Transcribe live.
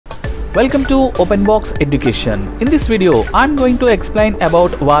Welcome to OpenBox Education. In this video, I'm going to explain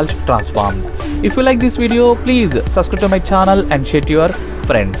about Walsh Transform. If you like this video, please subscribe to my channel and share to your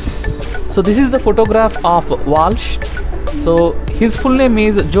friends. So this is the photograph of Walsh. So his full name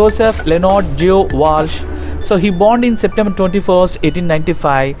is Joseph Leonard Geo Walsh. So he born in September 21st,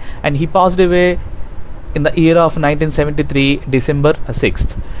 1895 and he passed away in the year of 1973, December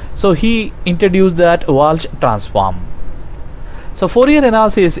 6th. So he introduced that Walsh Transform. So Fourier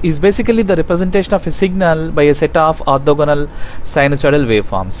analysis is basically the representation of a signal by a set of orthogonal sinusoidal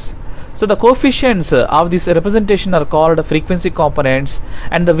waveforms. So the coefficients of this representation are called frequency components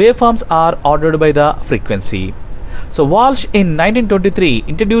and the waveforms are ordered by the frequency. So Walsh in 1923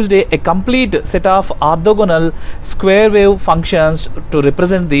 introduced a complete set of orthogonal square wave functions to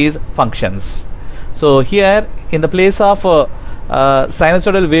represent these functions. So here in the place of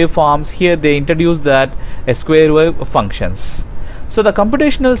sinusoidal waveforms, here they introduced that a square wave functions. So the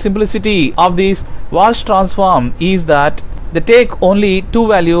computational simplicity of this Walsh transform is that they take only two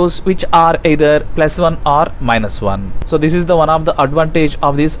values which are either +1 or -1. So this is the one of the advantage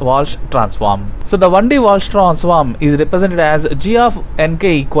of this Walsh transform. So the 1D Walsh transform is represented as g of nk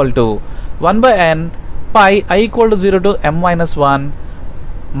equal to 1 by n pi I equal to 0 to m minus 1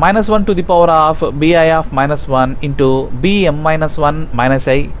 -1 to the power of bi of -1 into bm minus 1 minus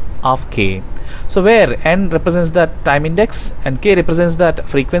I of k. So where n represents that time index and k represents that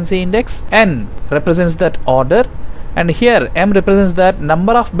frequency index, n represents that order, and here m represents that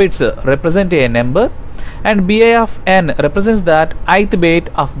number of bits represent a number, and bi of n represents that ith bit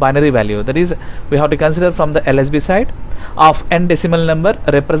of binary value, that is we have to consider from the LSB side of n decimal number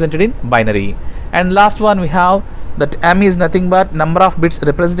represented in binary. And last one we have that m is nothing but number of bits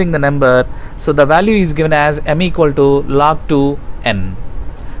representing the number, so the value is given as m equal to log 2 n.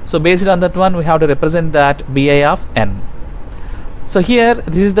 So based on that one we have to represent that bi of n. So here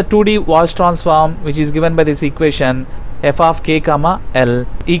this is the 2D Walsh transform which is given by this equation f of k comma l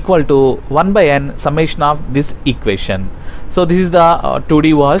equal to 1 by n summation of this equation. So this is the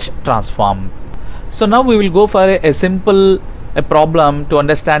 2D Walsh transform. So now we will go for a simple problem to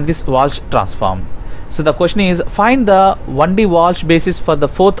understand this Walsh transform. So the question is, find the 1D Walsh basis for the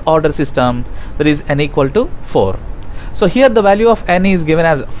fourth order system, that is n equal to 4. So here the value of n is given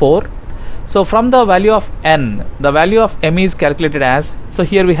as 4. So from the value of n, the value of m is calculated as, so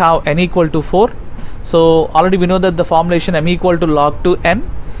here we have n equal to 4. So already we know that the formulation m equal to log 2 n.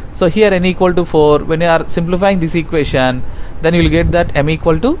 So here n equal to 4, when you are simplifying this equation, then you will get that m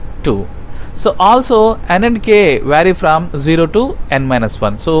equal to 2. So also n and k vary from 0 to n minus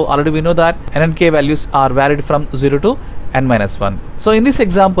 1. So already we know that n and k values are varied from 0 to n minus 1. So in this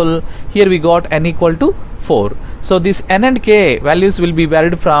example here we got n equal to 4. So this n and k values will be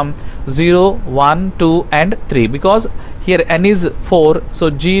varied from 0, 1, 2 and 3, because here n is 4. So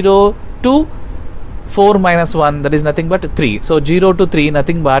 0 to 4 minus 1, that is nothing but 3. So 0 to 3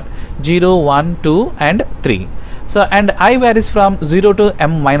 nothing but 0, 1, 2 and 3. So and I varies from 0 to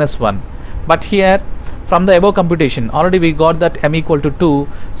m minus 1. But here from the above computation already we got that m equal to 2.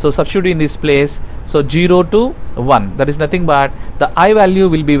 So substitute in this place. So 0 to 1, that is nothing but the I value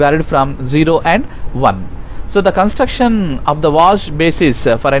will be varied from 0 and 1. So the construction of the Walsh basis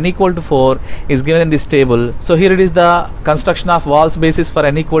for n equal to 4 is given in this table. So here it is the construction of Walsh basis for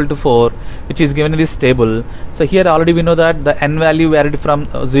n equal to 4 which is given in this table. So here already we know that the n value varied from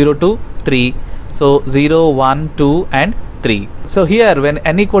 0 to 3. So 0, 1, 2 and 3. So here when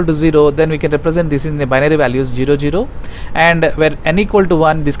n equal to 0, then we can represent this in the binary values 0, 0, and where n equal to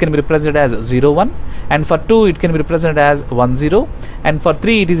 1, this can be represented as 0, 1, and for 2 it can be represented as 1, 0, and for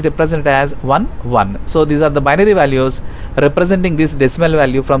 3 it is represented as 1, 1. So these are the binary values representing this decimal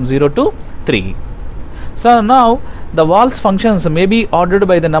value from 0 to 3. So now the Walsh functions may be ordered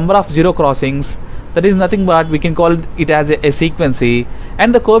by the number of zero crossings, that is nothing but we can call it as a sequency,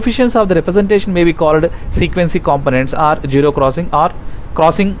 and the coefficients of the representation may be called sequency components or zero crossing or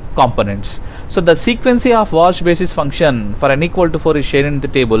crossing components. So the sequency of Walsh basis function for n equal to 4 is shared in the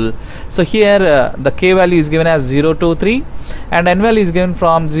table. So here the k value is given as 0 to 3 and n value is given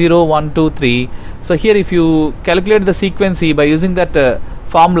from 0, 1, 2, 3. So here if you calculate the sequency by using that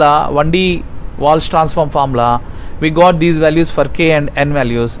formula, 1D Walsh transform formula, we got these values for k and n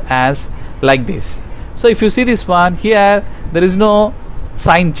values as like this. So if you see this one, here there is no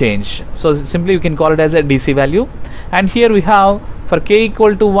sign change, so simply you can call it as a DC value. And here we have for k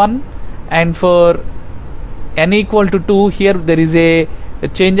equal to 1 and for n equal to 2, here there is a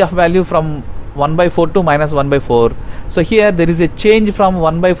change of value from 1 by 4 to minus 1 by 4. So here there is a change from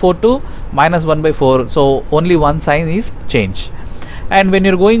 1 by 4 to minus 1 by 4, so only one sign is change. And when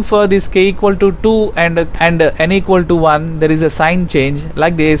you're going for this k equal to 2 and n equal to 1, there is a sign change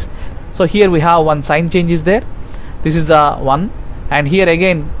like this. So here we have one sign change is there. This is the 1, and here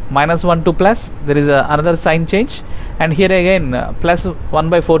again -1 to plus, there is another sign change, and here again plus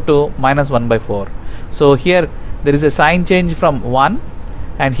 1/4 to -1/4. So here there is a sign change from 1,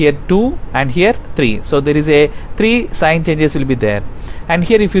 and here 2, and here 3. So there is a 3 sign changes will be there. And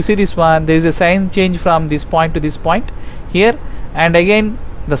here if you see this one, there is a sign change from this point to this point here, and again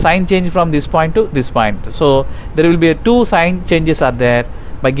the sign change from this point to this point. So there will be a 2 sign changes are there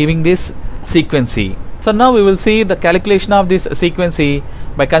by giving this sequency. So now we will see the calculation of this sequency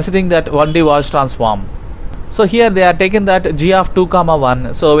by considering that 1D Walsh transform. So here they are taken that g of 2 comma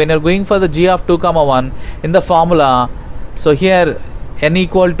 1. So when you are going for the g of 2 comma 1 in the formula, so here n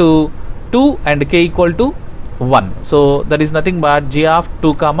equal to 2 and k equal to 1. So that is nothing but g of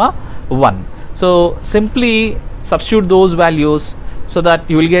 2 comma 1. So simply substitute those values so that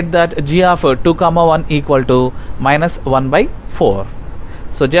you will get that g of 2 comma 1 equal to -1/4.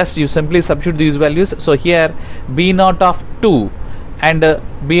 So just you simply substitute these values. So here b naught of 2 and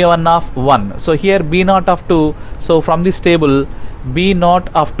b1 of 1. So here b naught of 2, so from this table b naught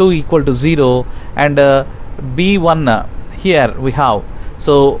of 2 equal to 0, and b1 here we have,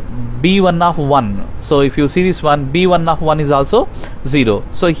 so b1 of 1. So if you see this one, b1 of 1 is also 0.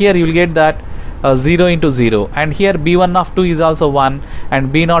 So here you will get that 0 into 0, and here b1 of 2 is also 1,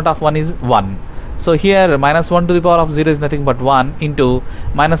 and b naught of 1 is 1. So here -1 to the power of 0 is nothing but 1 into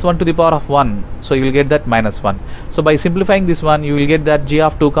 -1 to the power of 1. So you will get that -1. So by simplifying this one, you will get that g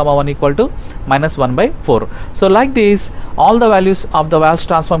of 2 comma 1 equal to -1/4. So like this, all the values of the Walsh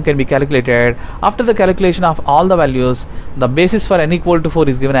transform can be calculated. After the calculation of all the values, the basis for n equal to 4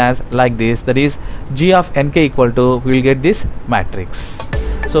 is given as like this, that is g of nk equal to, we will get this matrix.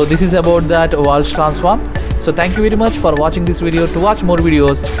 So this is about that Walsh transform. So thank you very much for watching this video. To watch more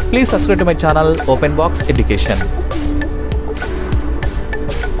videos, please subscribe to my channel Open Box Education.